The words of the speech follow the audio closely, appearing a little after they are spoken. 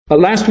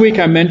Last week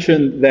I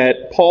mentioned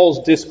that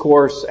Paul's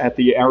discourse at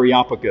the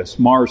Areopagus,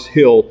 Mars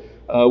Hill,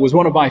 was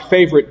one of my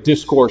favorite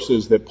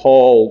discourses that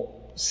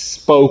Paul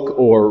spoke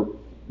or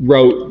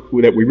wrote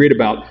that we read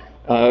about,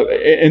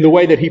 in the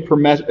way that he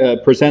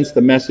presents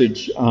the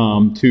message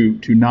to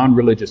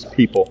non-religious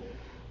people.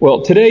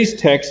 Well, today's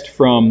text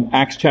from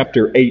Acts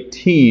chapter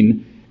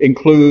 18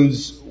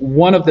 includes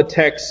one of the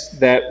texts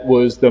that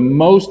was the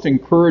most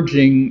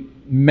encouraging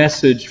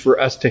message for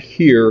us to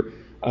hear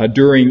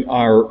during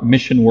our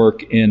mission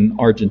work in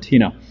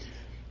Argentina.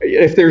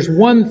 If there's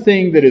one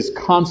thing that is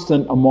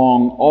constant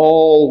among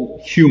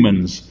all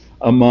humans,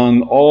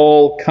 among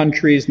all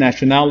countries,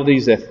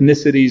 nationalities,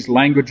 ethnicities,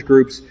 language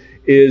groups,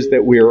 is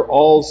that we are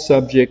all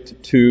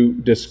subject to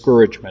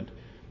discouragement.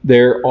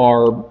 There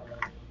are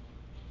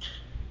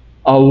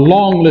a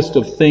long list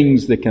of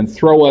things that can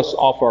throw us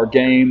off our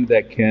game,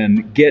 that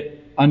can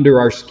get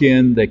under our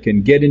skin, that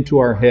can get into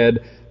our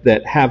head,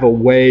 that have a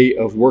way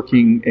of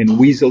working and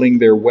weaseling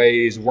their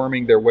ways,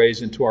 worming their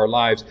ways into our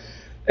lives.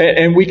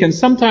 And we can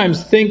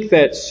sometimes think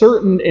that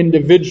certain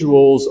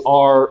individuals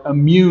are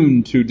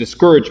immune to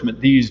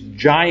discouragement, these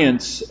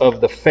giants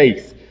of the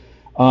faith.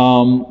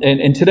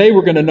 And today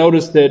we're going to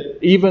notice that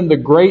even the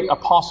great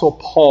Apostle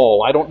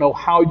Paul, I don't know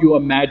how you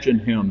imagine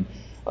him.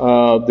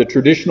 The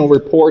traditional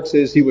reports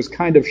is he was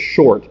kind of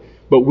short,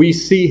 but we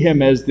see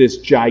him as this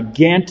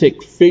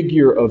gigantic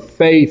figure of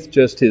faith,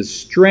 just his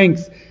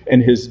strength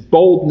and his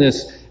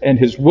boldness and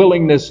his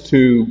willingness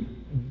to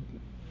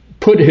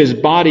put his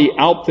body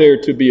out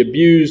there to be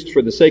abused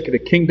for the sake of the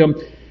kingdom.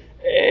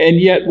 And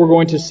yet we're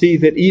going to see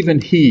that even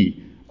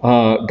he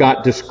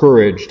got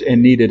discouraged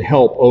and needed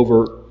help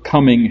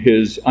overcoming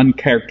his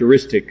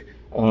uncharacteristic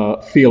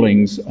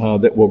feelings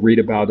that we'll read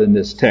about in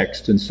this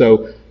text. And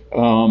so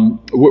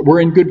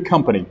we're in good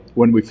company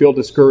when we feel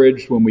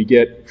discouraged, when we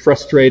get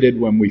frustrated,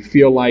 when we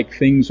feel like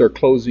things are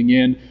closing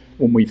in,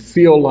 when we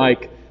feel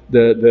like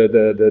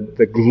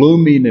the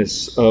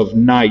gloominess of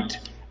night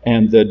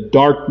and the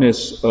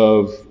darkness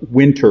of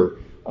winter,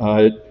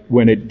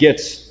 when it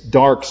gets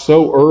dark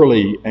so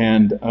early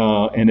and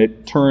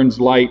it turns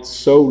light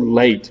so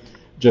late,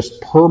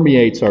 just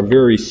permeates our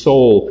very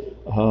soul,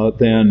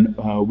 then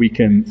we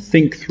can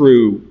think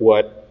through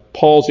what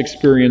Paul's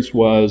experience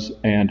was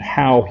and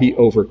how he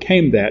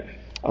overcame that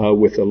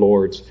with the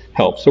Lord's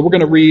help. So we're going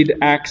to read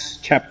Acts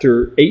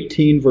chapter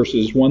 18,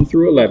 verses 1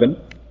 through 11,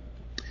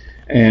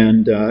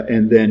 and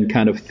then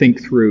kind of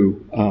think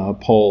through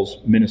Paul's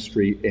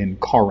ministry in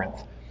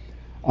Corinth.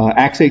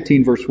 Acts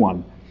 18, verse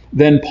 1.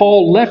 Then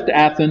Paul left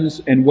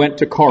Athens and went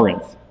to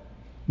Corinth.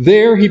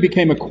 There he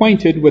became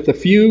acquainted with a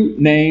Jew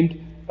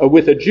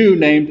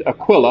named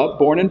Aquila,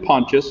 born in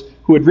Pontus,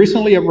 who had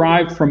recently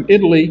arrived from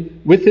Italy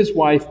with his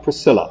wife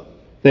Priscilla.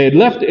 They had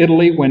left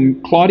Italy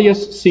when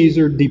Claudius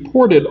Caesar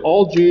deported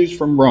all Jews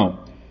from Rome.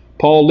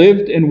 Paul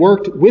lived and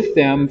worked with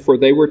them, for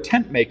they were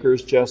tent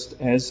makers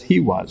just as he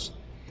was.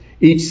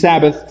 Each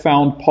Sabbath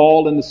found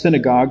Paul in the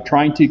synagogue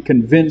trying to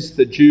convince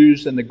the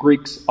Jews and the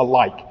Greeks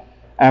alike.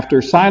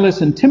 After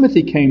Silas and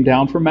Timothy came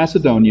down from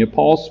Macedonia,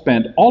 Paul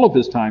spent all of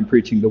his time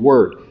preaching the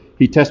word.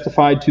 He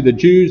testified to the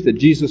Jews that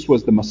Jesus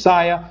was the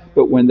Messiah,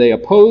 but when they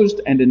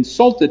opposed and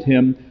insulted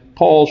him,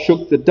 Paul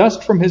shook the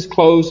dust from his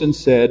clothes and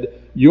said,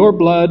 "Your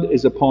blood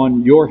is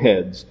upon your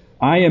heads.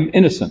 I am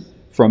innocent.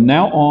 From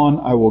now on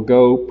I will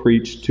go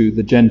preach to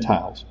the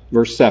Gentiles."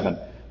 Verse 7.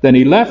 Then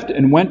he left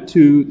and went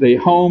to the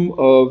home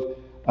of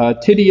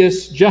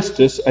Titius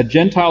Justus, a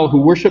Gentile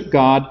who worshiped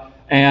God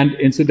and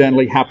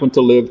incidentally happened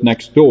to live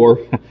next door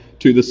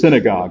to the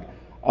synagogue.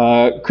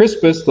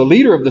 Crispus, the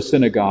leader of the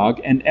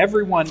synagogue, and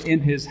everyone in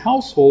his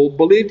household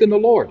believed in the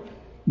Lord.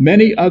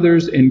 Many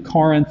others in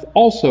Corinth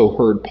also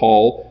heard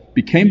Paul,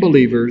 became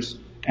believers,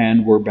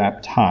 and were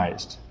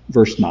baptized.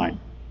 Verse 9.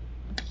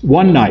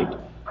 One night,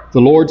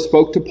 the Lord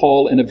spoke to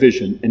Paul in a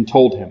vision and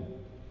told him,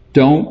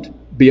 "Don't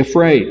be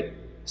afraid.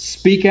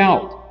 Speak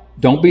out.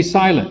 Don't be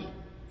silent,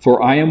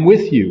 for I am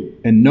with you,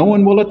 and no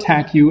one will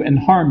attack you and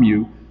harm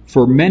you,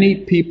 for many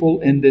people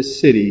in this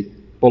city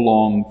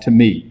belong to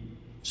me."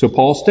 So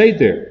Paul stayed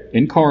there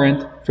in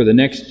Corinth for the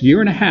next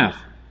year and a half,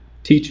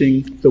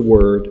 teaching the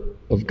word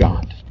of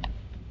God.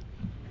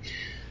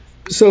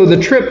 So the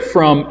trip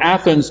from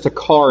Athens to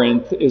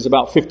Corinth is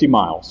about 50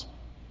 miles,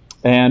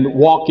 and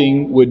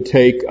walking would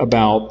take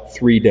about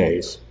 3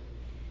 days.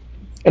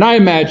 And I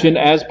imagine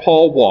as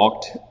Paul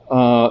walked,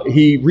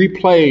 he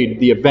replayed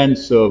the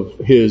events of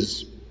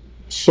his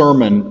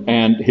sermon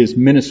and his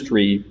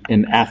ministry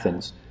in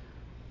Athens.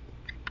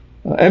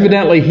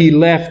 Evidently, he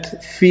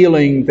left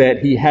feeling that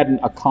he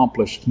hadn't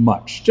accomplished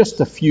much. Just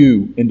a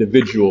few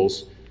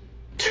individuals,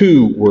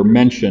 2 were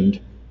mentioned,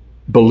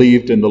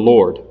 believed in the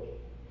Lord.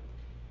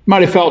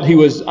 Might have felt he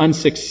was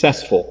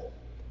unsuccessful.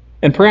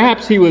 And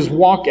perhaps as he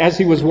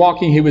was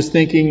walking, he was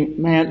thinking,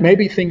 man,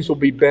 maybe things will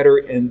be better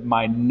in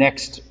my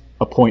next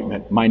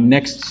appointment, my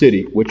next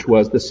city, which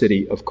was the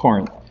city of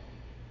Corinth.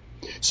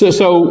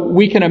 So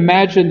we can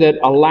imagine that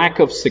a lack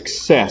of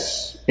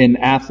success in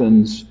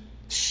Athens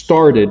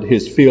started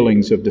his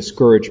feelings of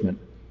discouragement.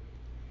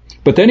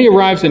 But then he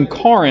arrives in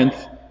Corinth,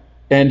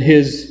 and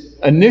his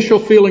initial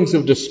feelings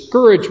of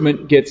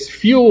discouragement gets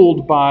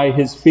fueled by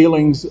his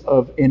feelings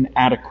of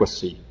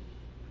inadequacy.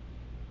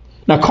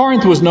 Now,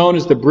 Corinth was known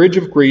as the Bridge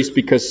of Greece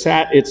because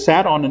it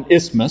sat on an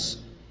isthmus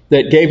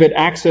that gave it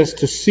access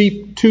to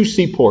two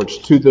seaports.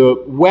 To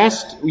the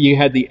west, you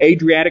had the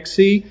Adriatic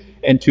Sea,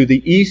 and to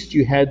the east,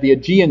 you had the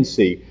Aegean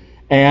Sea.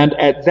 And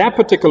at that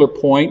particular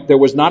point, there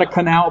was not a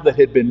canal that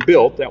had been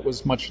built. That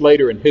was much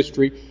later in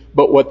history.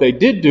 But what they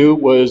did do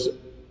was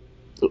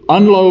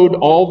unload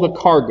all the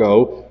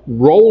cargo,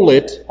 roll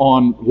it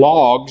on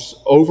logs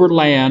over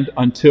land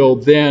until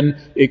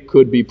then it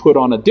could be put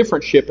on a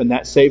different ship, and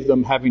that saved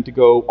them having to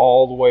go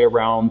all the way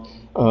around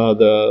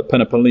the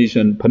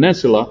Peloponnesian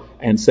Peninsula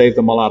and saved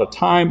them a lot of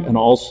time and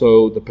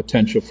also the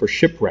potential for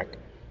shipwreck.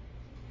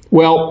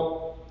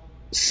 Well,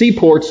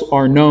 seaports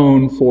are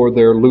known for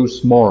their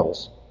loose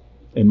morals.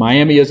 And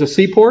Miami is a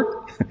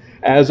seaport,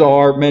 as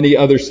are many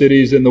other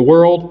cities in the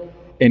world.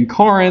 And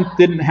Corinth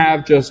didn't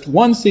have just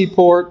one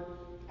seaport,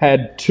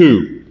 had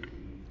two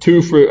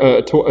for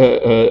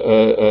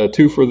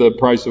the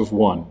price of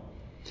one.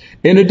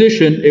 In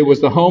addition, it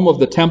was the home of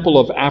the temple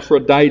of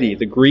Aphrodite,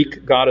 the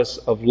Greek goddess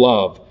of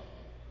love.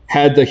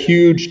 Had the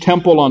huge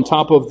temple on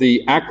top of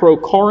the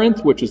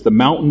Acrocorinth, which is the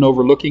mountain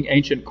overlooking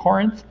ancient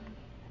Corinth.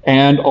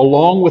 And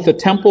along with the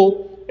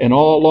temple and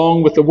all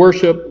along with the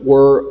worship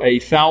were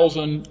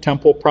 1,000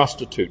 temple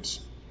prostitutes.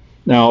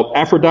 Now,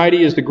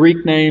 Aphrodite is the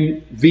Greek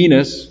name.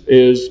 Venus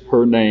is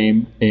her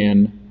name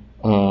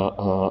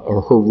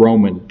or her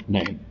Roman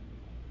name.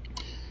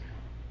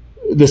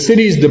 The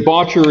city's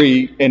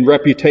debauchery and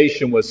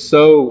reputation was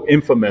so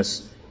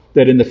infamous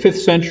that in the 5th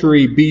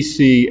century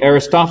BC,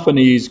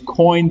 Aristophanes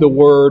coined the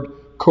word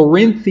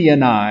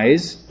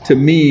Corinthianize to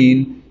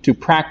mean to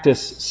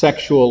practice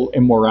sexual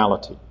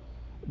immorality.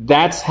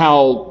 That's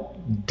how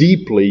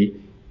deeply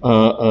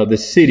the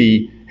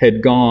city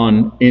had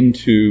gone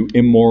into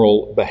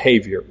immoral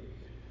behavior.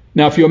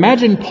 Now, if you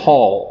imagine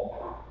Paul,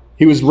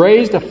 he was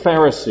raised a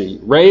Pharisee,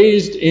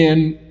 raised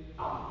in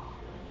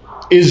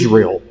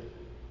Israel,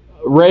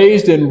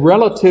 raised in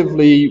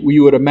relatively,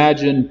 you would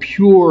imagine,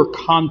 pure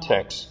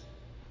context.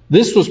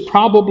 This was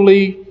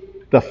probably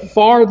the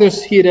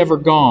farthest he had ever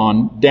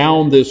gone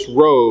down this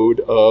road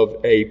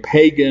of a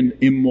pagan,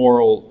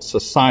 immoral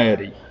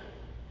society.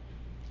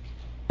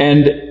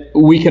 And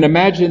we can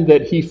imagine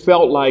that he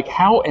felt like,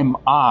 how am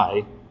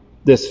I,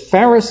 this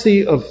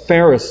Pharisee of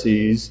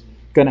Pharisees,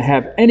 going to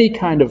have any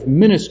kind of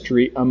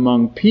ministry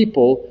among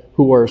people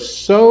who are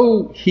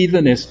so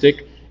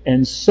heathenistic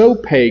and so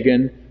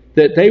pagan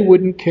that they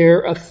wouldn't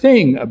care a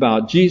thing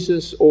about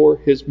Jesus or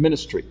his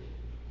ministry?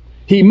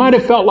 He might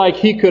have felt like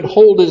he could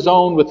hold his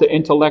own with the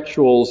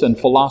intellectuals and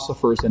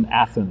philosophers in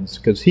Athens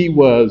because he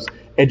was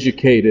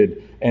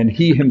educated and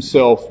he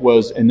himself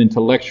was an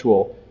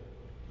intellectual.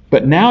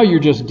 But now you're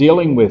just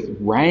dealing with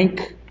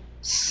rank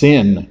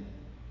sin,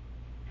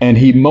 and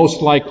he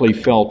most likely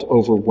felt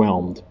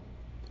overwhelmed.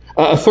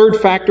 A third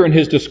factor in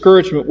his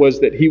discouragement was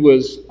that he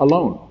was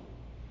alone.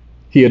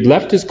 He had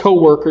left his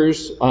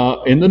co-workers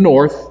in the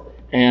north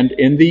and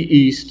in the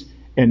east,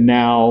 and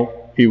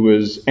now he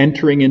was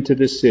entering into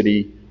the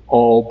city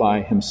all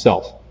by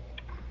himself.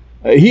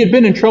 He had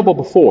been in trouble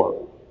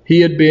before. He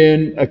had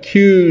been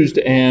accused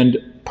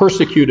and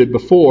persecuted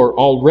before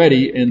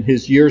already in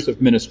his years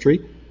of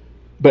ministry,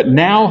 but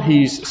now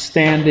he's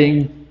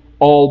standing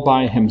all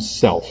by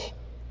himself.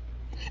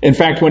 In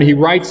fact, when he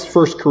writes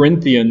 1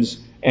 Corinthians,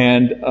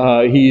 and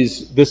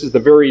this is the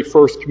very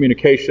first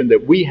communication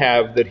that we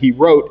have that he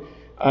wrote,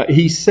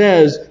 he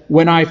says,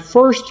 when I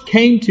first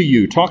came to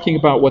you, talking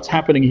about what's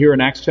happening here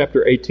in Acts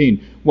chapter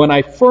 18, when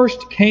I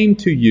first came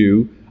to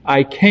you,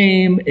 I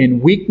came in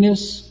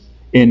weakness,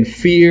 in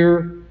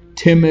fear,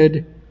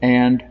 timid,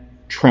 and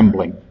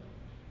trembling.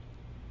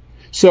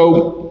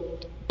 So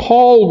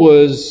Paul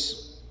was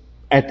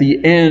at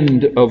the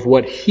end of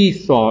what he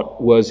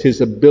thought was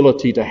his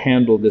ability to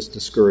handle this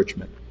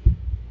discouragement.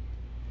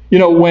 You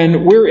know,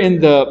 when we're in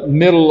the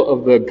middle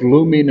of the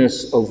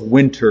gloominess of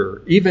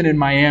winter, even in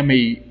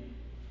Miami,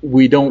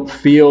 we don't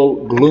feel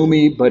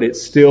gloomy, but it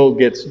still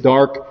gets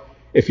dark.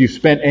 If you've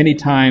spent any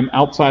time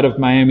outside of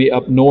Miami,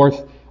 up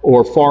north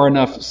or far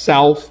enough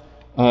south,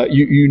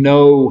 you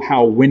know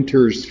how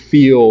winters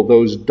feel,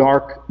 those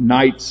dark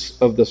nights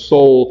of the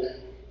soul.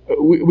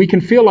 We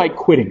can feel like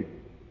quitting.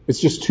 It's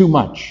just too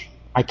much.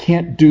 I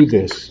can't do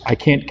this. I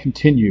can't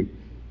continue.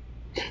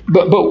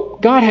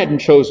 But God hadn't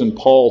chosen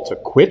Paul to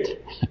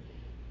quit.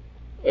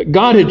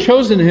 God had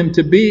chosen him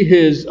to be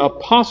his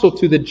apostle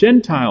to the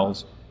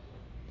Gentiles.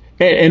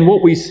 And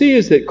what we see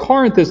is that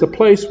Corinth is a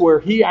place where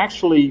he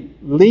actually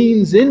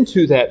leans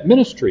into that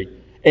ministry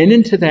and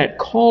into that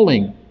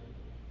calling.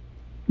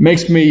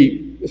 Makes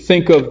me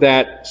think of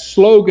that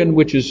slogan,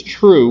 which is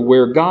true,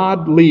 where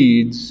God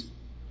leads,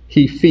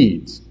 he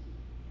feeds.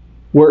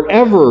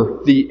 Wherever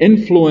the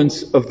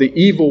influence of the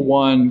evil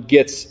one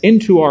gets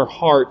into our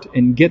heart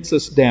and gets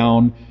us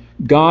down,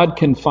 God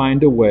can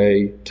find a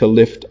way to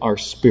lift our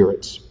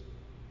spirits.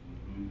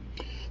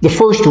 The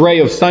first ray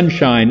of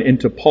sunshine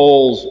into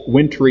Paul's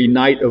wintry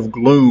night of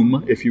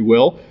gloom, if you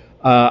will,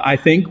 I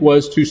think,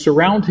 was to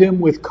surround him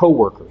with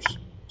coworkers,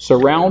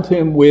 surround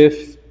him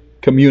with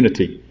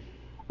community.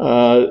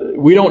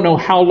 We don't know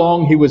how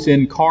long he was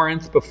in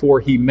Corinth before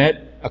he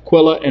met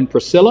Aquila and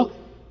Priscilla,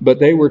 but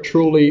they were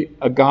truly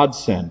a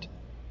godsend.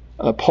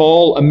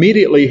 Paul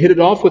immediately hit it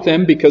off with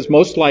them because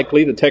most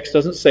likely, the text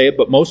doesn't say it,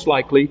 but most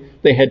likely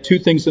they had two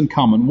things in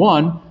common.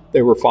 One,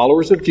 they were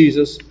followers of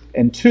Jesus,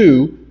 and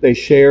two, they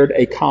shared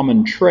a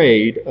common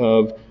trade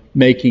of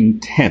making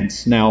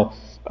tents. Now,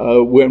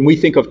 when we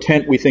think of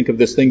tent, we think of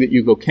this thing that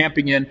you go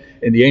camping in.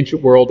 In the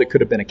ancient world, it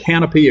could have been a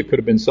canopy, it could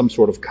have been some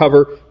sort of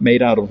cover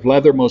made out of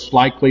leather, most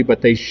likely,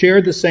 but they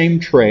shared the same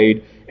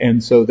trade,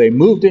 and so they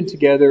moved in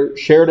together,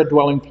 shared a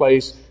dwelling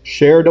place,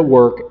 shared a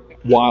work,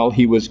 while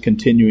he was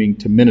continuing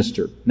to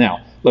minister.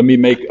 Now, let me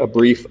make a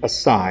brief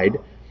aside.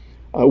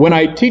 When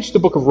I teach the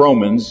book of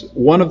Romans,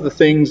 one of the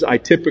things I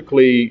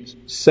typically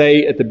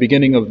say at the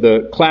beginning of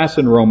the class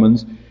in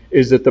Romans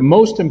is that the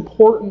most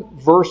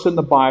important verse in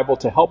the Bible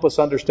to help us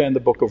understand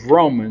the book of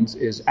Romans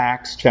is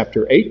Acts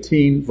chapter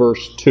 18,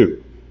 verse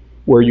 2,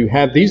 where you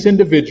have these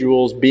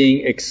individuals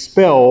being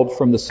expelled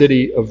from the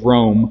city of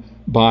Rome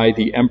by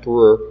the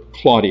Emperor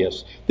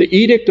Claudius. The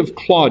edict of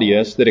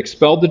Claudius that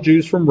expelled the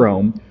Jews from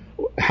Rome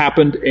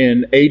happened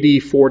in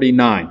AD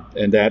 49,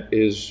 and that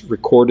is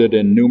recorded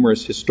in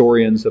numerous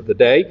historians of the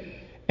day.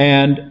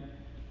 And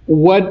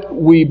what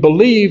we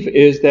believe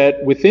is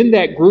that within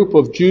that group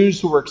of Jews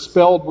who were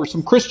expelled were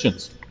some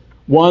Christians,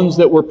 ones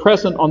that were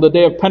present on the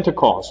day of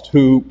Pentecost,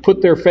 who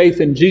put their faith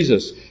in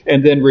Jesus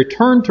and then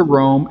returned to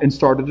Rome and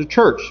started a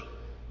church.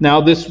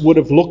 Now, this would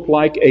have looked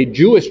like a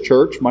Jewish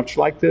church, much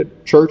like the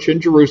church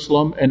in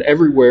Jerusalem and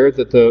everywhere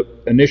that the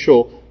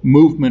initial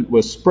movement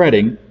was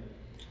spreading.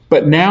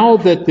 But now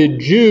that the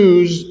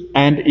Jews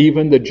and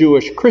even the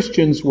Jewish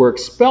Christians were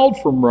expelled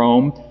from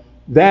Rome,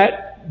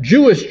 that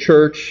Jewish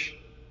church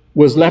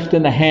was left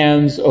in the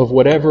hands of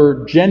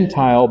whatever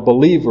Gentile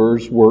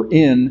believers were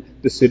in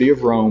the city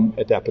of Rome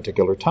at that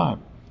particular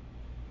time.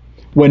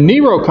 When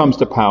Nero comes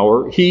to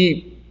power,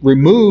 he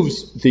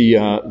removes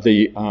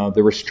the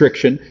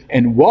restriction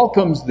and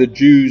welcomes the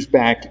Jews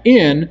back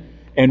in.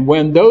 And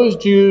when those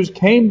Jews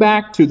came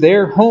back to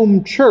their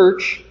home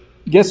church,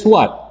 guess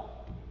what?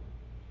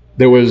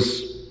 There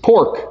was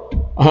pork,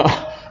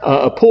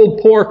 a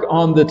pulled pork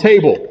on the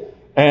table.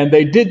 And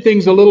they did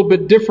things a little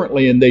bit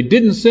differently. And they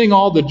didn't sing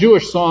all the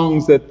Jewish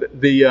songs that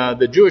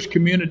the Jewish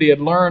community had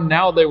learned.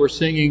 Now they were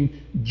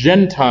singing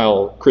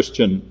Gentile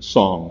Christian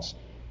songs.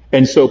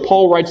 And so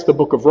Paul writes the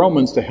book of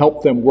Romans to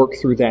help them work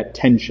through that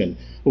tension,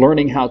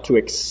 learning how to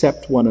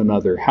accept one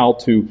another, how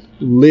to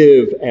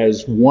live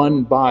as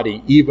one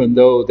body, even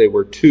though they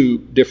were two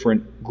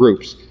different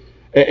groups.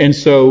 And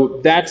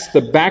so that's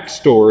the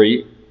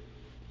backstory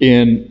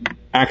in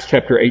Acts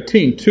chapter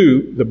 18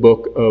 to the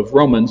book of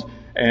Romans,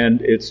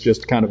 and it's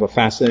just kind of a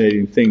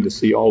fascinating thing to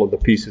see all of the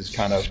pieces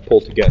kind of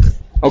pulled together.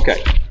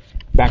 Okay,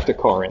 back to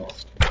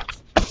Corinth.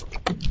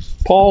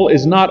 Paul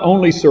is not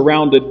only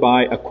surrounded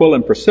by Aquila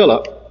and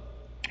Priscilla,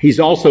 he's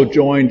also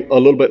joined a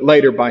little bit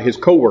later by his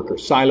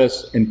co-workers,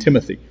 Silas and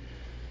Timothy.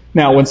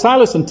 Now, when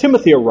Silas and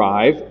Timothy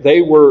arrived,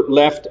 they were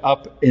left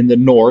up in the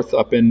north,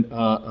 up in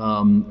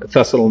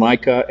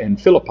Thessalonica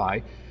and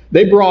Philippi.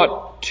 They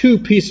brought two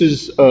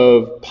pieces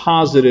of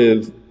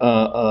positive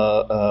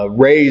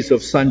rays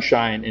of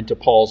sunshine into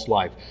Paul's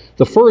life.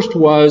 The first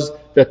was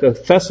that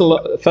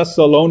the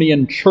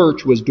Thessalonian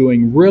church was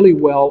doing really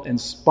well in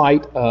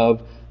spite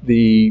of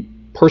the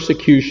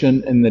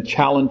persecution and the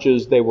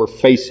challenges they were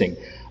facing.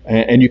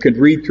 And you can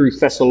read through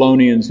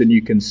Thessalonians and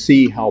you can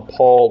see how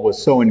Paul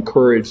was so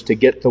encouraged to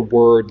get the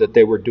word that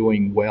they were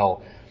doing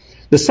well.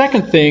 The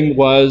second thing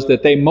was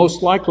that they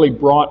most likely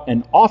brought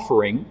an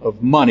offering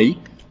of money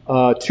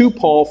to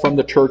Paul from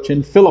the church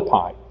in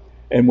Philippi.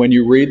 And when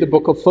you read the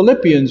book of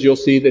Philippians, you'll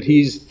see that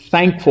he's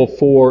thankful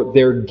for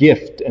their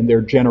gift and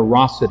their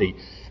generosity.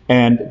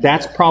 And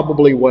that's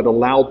probably what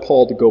allowed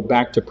Paul to go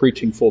back to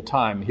preaching full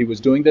time. He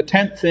was doing the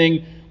tent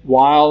thing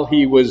while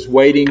he was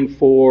waiting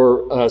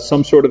for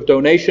some sort of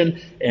donation.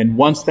 And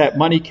once that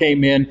money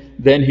came in,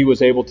 then he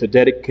was able to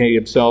dedicate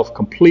himself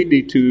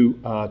completely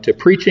to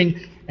preaching.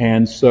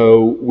 And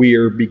so we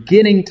are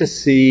beginning to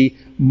see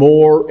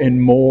more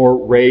and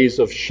more rays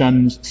of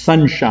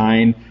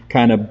sunshine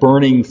kind of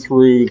burning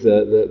through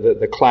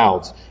the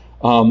clouds.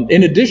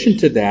 In addition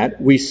to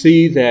that, we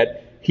see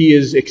that he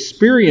is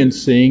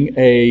experiencing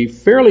a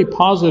fairly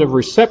positive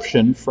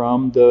reception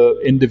from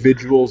the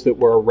individuals that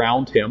were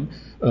around him.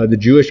 The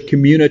Jewish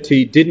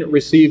community didn't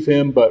receive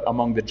him, but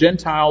among the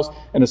Gentiles,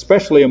 and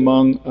especially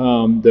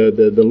among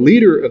the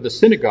leader of the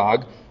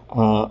synagogue,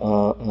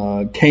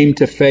 came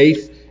to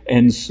faith.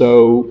 And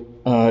so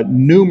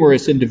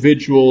numerous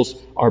individuals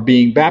are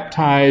being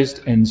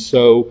baptized. And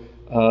so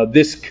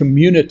this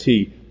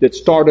community that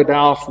started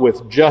off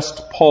with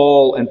just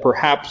Paul and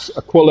perhaps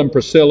Aquila and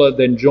Priscilla,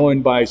 then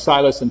joined by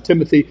Silas and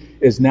Timothy,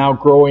 is now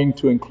growing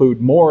to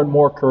include more and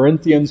more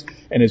Corinthians.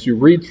 And as you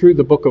read through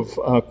the book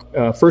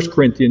of 1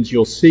 Corinthians,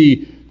 you'll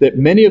see that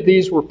many of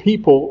these were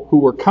people who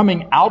were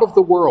coming out of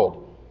the world.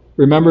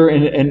 Remember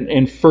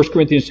in 1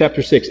 Corinthians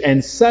chapter 6,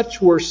 and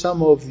such were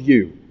some of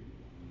you.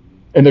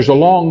 And there's a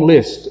long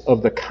list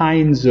of the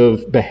kinds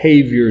of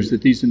behaviors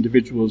that these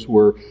individuals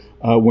were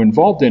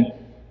involved in.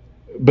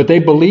 But they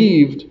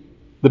believed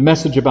the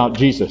message about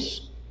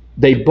Jesus.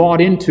 They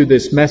bought into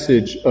this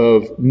message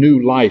of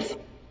new life.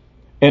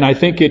 And I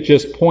think it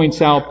just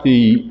points out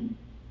the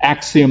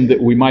axiom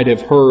that we might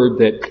have heard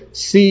that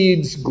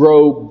seeds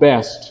grow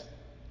best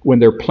when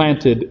they're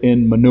planted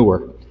in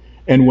manure.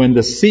 And when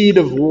the seed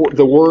of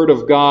the Word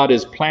of God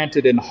is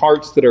planted in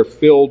hearts that are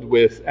filled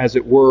with, as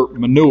it were,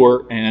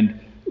 manure and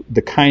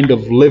the kind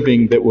of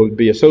living that would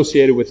be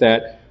associated with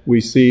that,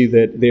 we see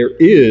that there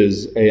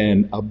is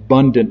an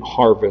abundant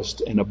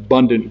harvest and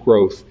abundant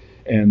growth.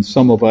 And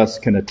some of us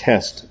can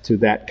attest to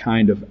that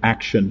kind of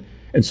action.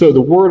 And so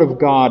the Word of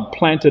God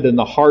planted in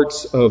the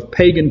hearts of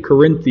pagan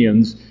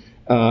Corinthians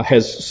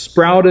has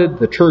sprouted.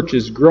 The church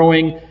is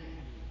growing.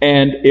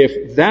 And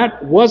if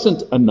that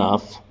wasn't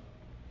enough,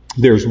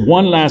 there's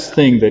one last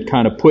thing that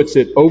kind of puts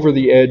it over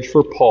the edge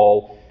for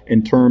Paul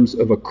in terms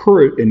of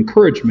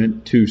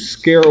encouragement to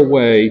scare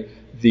away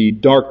the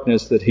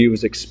darkness that he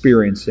was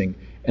experiencing.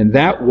 And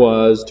that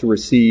was to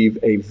receive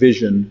a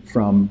vision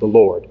from the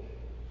Lord.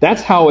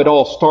 That's how it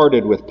all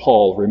started with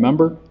Paul,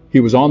 remember?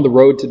 He was on the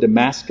road to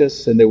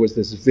Damascus and there was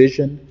this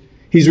vision.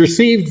 He's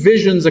received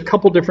visions a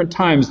couple different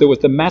times. There was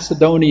the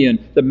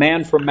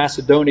man from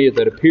Macedonia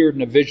that appeared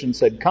in a vision,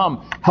 said,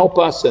 "Come, help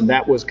us," and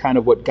that was kind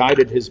of what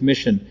guided his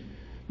mission.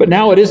 But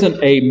now it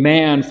isn't a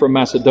man from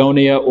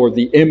Macedonia or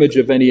the image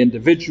of any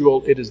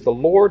individual. It is the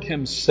Lord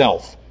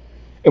himself.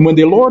 And when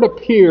the Lord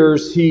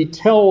appears, he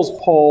tells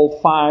Paul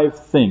 5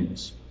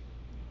 things.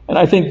 And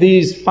I think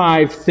these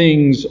 5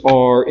 things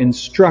are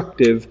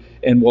instructive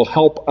and will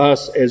help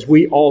us as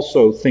we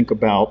also think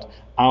about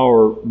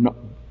our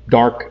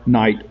dark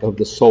night of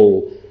the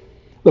soul.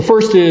 The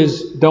first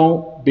is,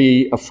 don't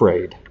be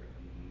afraid.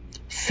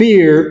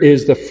 Fear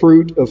is the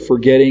fruit of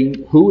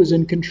forgetting who is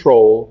in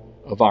control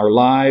of our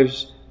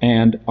lives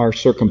and our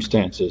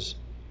circumstances.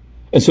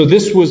 And so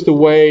this was the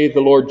way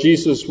the Lord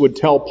Jesus would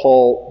tell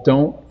Paul,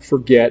 don't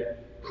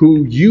forget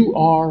who you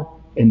are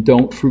and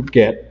don't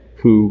forget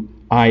who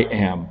I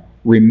am.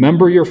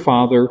 Remember your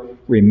Father,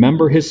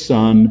 remember his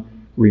Son,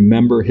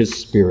 remember his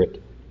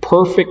Spirit.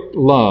 Perfect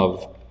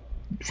love,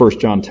 1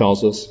 John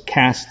tells us,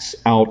 casts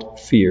out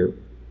fear.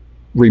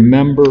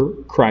 Remember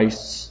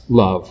Christ's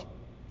love.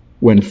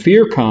 When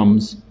fear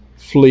comes,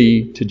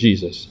 flee to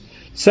Jesus.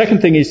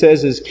 Second thing he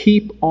says is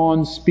keep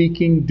on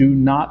speaking, do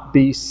not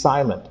be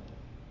silent.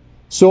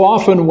 So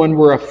often when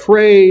we're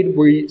afraid,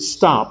 we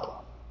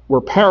stop.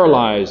 We're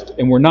paralyzed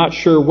and we're not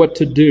sure what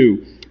to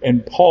do.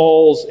 And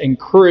Paul's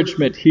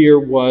encouragement here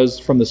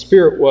from the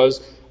Spirit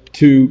was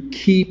to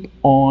keep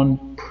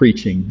on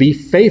preaching. Be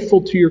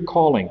faithful to your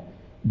calling.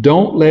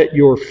 Don't let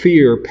your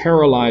fear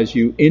paralyze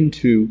you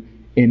into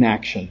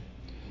inaction.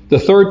 The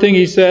third thing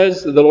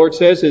the Lord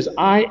says is,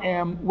 I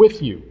am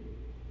with you.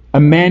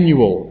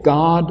 Emmanuel,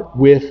 God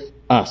with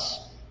us.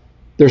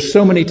 There's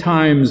so many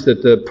times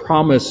that the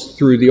promise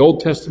through the Old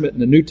Testament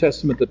and the New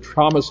Testament, the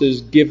promise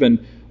is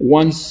given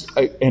once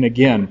and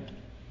again.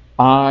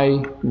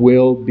 I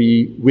will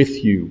be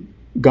with you.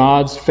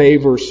 God's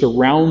favor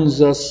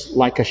surrounds us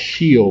like a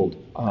shield,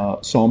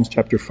 Psalms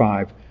chapter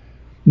 5.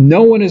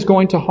 No one is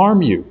going to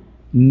harm you.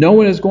 No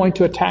one is going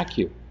to attack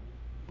you.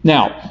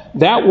 Now,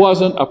 that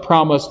wasn't a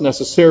promise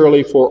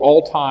necessarily for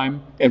all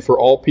time and for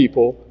all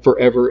people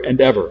forever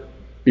and ever,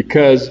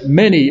 because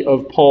many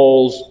of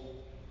Paul's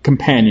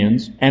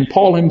companions and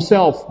Paul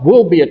himself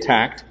will be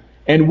attacked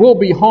and will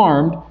be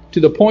harmed to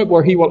the point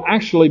where he will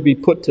actually be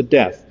put to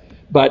death.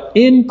 But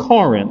in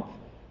Corinth,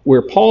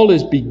 where Paul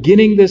is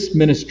beginning this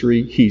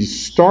ministry,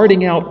 he's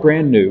starting out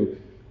brand new.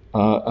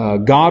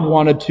 God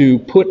wanted to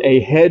put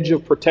a hedge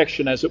of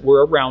protection, as it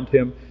were, around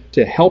him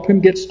to help him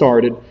get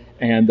started.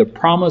 And the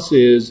promise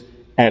is,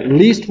 at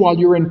least while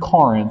you're in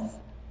Corinth,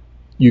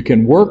 you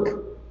can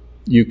work,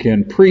 you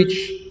can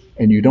preach,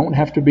 and you don't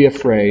have to be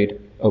afraid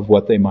of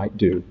what they might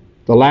do.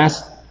 The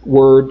last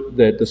word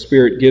that the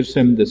Spirit gives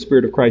him, the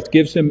Spirit of Christ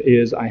gives him,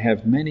 is, I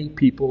have many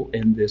people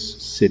in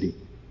this city.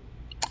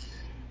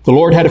 The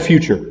Lord had a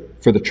future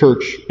for the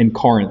church in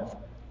Corinth.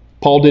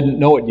 Paul didn't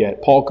know it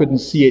yet. Paul couldn't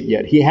see it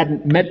yet. He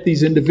hadn't met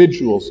these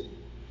individuals.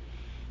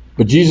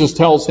 But Jesus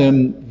tells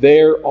him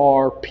there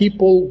are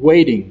people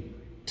waiting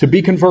to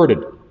be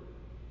converted.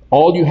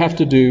 All you have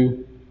to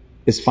do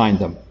is find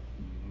them.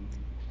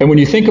 And when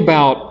you think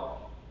about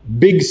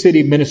big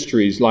city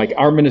ministries like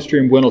our ministry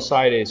in Buenos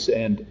Aires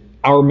and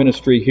our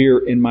ministry here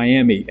in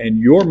Miami and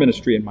your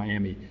ministry in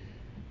Miami,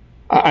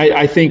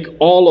 I think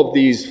all of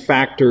these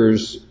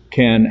factors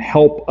can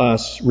help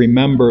us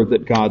remember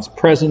that God's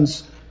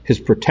presence, his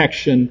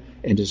protection,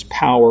 and his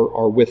power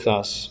are with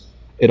us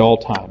at all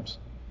times.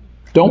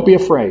 Don't be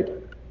afraid.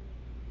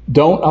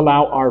 Don't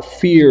allow our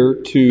fear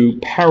to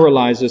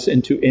paralyze us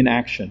into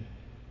inaction.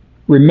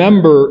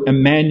 Remember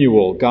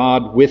Emmanuel,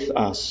 God with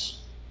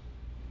us.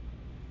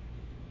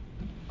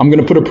 I'm going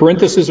to put a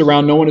parenthesis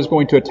around no one is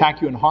going to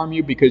attack you and harm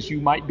you, because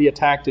you might be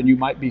attacked and you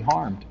might be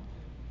harmed.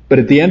 But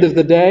at the end of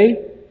the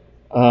day,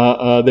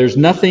 there's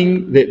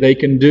nothing that they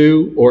can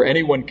do or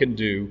anyone can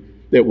do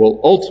that will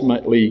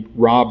ultimately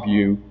rob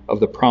you of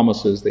the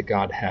promises that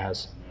God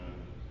has.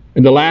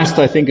 And the last,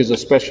 I think, is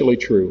especially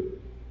true.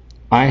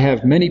 I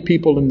have many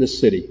people in this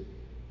city.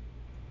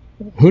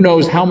 Who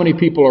knows how many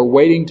people are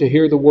waiting to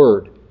hear the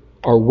word,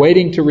 are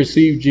waiting to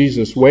receive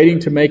Jesus, waiting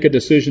to make a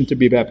decision to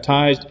be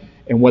baptized,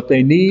 and what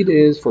they need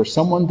is for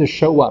someone to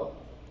show up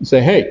and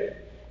say, hey,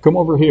 come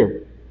over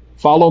here,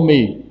 follow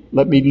me,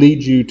 let me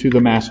lead you to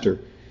the Master.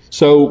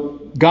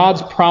 So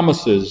God's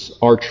promises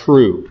are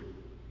true.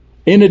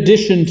 In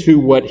addition to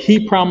what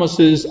He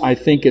promises, I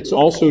think it's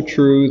also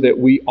true that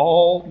we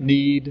all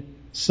need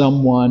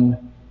somebody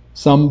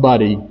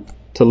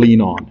to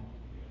lean on.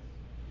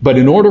 But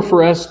in order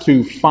for us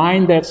to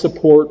find that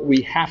support,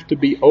 we have to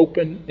be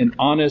open and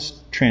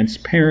honest,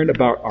 transparent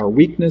about our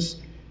weakness,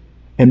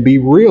 and be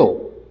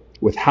real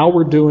with how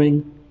we're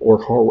doing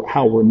or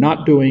how we're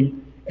not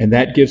doing, and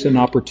that gives an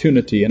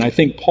opportunity. And I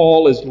think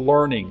Paul is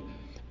learning,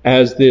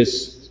 as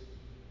this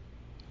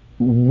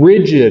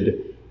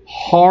rigid,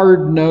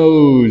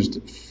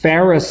 hard-nosed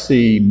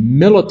Pharisee,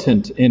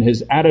 militant in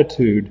his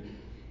attitude,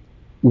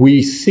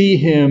 we see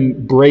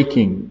him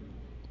breaking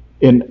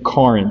in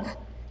Corinth.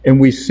 And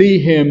we see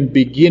him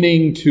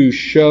beginning to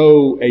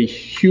show a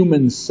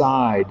human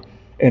side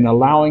and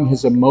allowing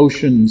his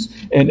emotions.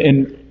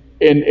 And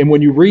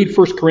when you read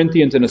 1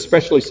 Corinthians and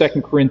especially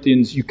 2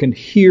 Corinthians, you can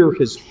hear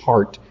his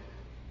heart.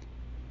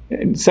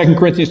 In 2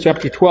 Corinthians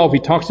chapter 12, he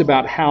talks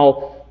about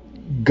how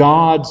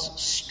God's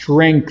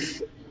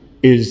strength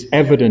is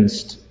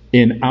evidenced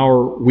in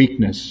our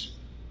weakness.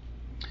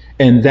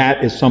 And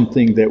that is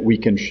something that we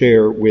can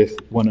share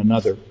with one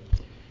another.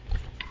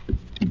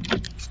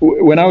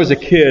 When I was a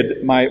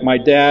kid, my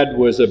dad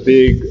was a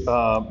big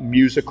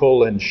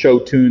musical and show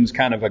tunes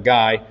kind of a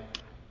guy.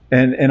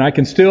 And I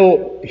can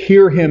still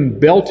hear him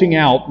belting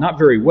out, not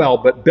very well,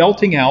 but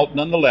belting out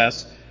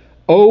nonetheless,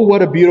 "Oh,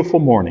 what a beautiful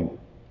morning.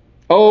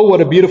 Oh,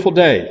 what a beautiful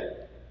day.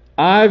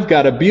 I've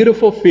got a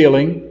beautiful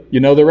feeling."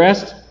 You know the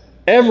rest?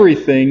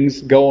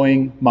 Everything's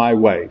going my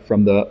way,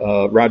 from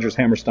the Rodgers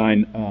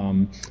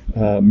Hammerstein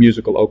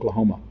musical,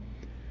 Oklahoma.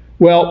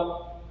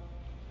 Well,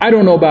 I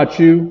don't know about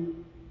you.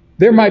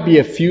 There might be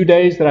a few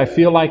days that I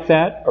feel like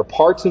that, or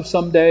parts of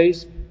some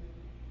days,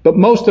 but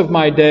most of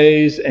my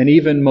days, and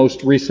even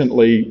most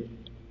recently,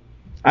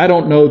 I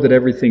don't know that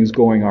everything's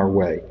going our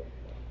way.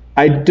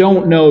 I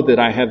don't know that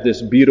I have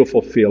this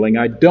beautiful feeling.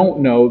 I don't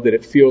know that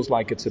it feels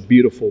like it's a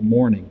beautiful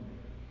morning.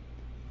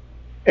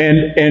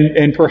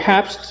 And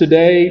perhaps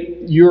today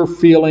you're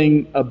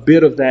feeling a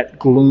bit of that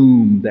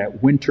gloom,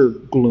 that winter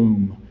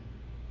gloom.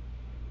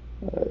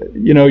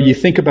 You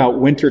think about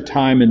winter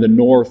time in the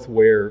north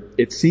where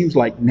it seems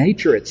like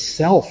nature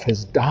itself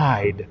has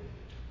died.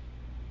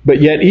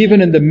 But yet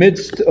even in the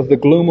midst of the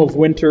gloom of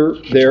winter,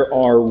 there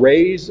are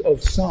rays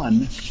of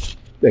sun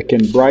that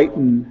can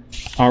brighten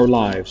our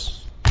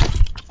lives.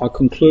 I'll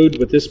conclude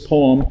with this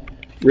poem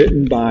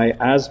written by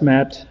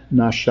Azmat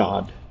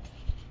Nashad.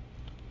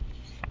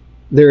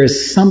 There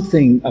is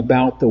something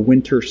about the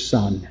winter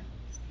sun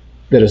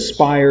that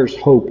aspires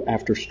hope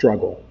after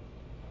struggle.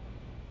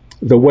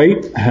 The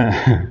wait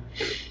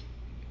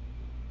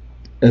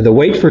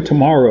for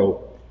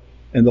tomorrow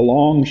and the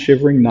long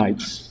shivering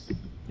nights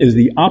is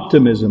the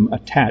optimism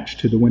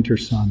attached to the winter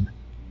sun.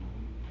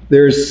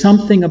 There is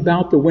something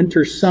about the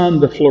winter sun,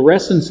 the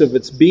fluorescence of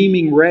its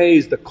beaming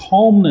rays, the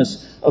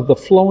calmness of the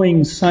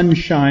flowing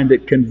sunshine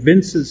that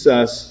convinces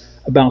us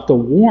about the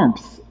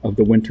warmth of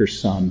the winter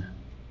sun.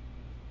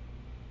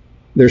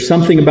 There's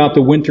something about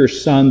the winter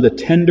sun, the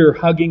tender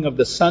hugging of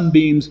the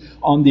sunbeams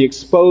on the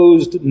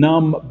exposed,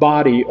 numb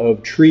body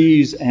of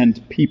trees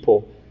and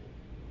people,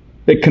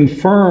 that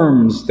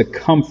confirms the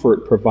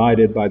comfort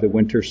provided by the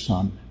winter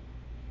sun.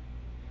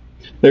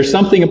 There's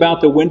something about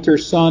the winter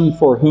sun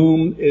for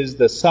whom is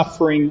the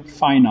suffering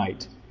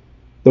finite.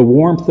 The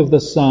warmth of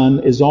the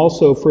sun is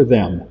also for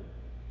them.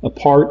 A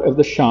part of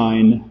the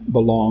shine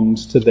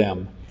belongs to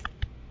them.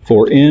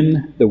 For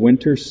in the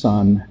winter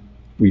sun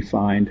we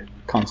find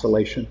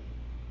consolation.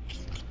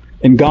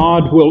 And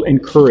God will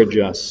encourage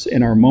us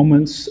in our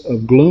moments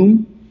of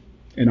gloom,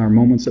 in our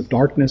moments of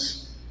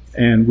darkness,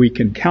 and we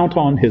can count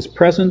on His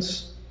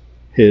presence,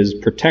 His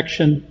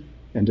protection,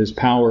 and His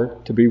power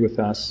to be with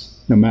us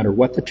no matter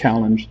what the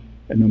challenge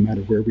and no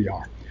matter where we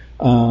are.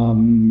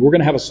 We're going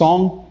to have a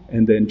song,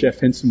 and then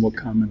Jeff Hinson will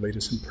come and lead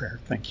us in prayer.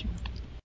 Thank you.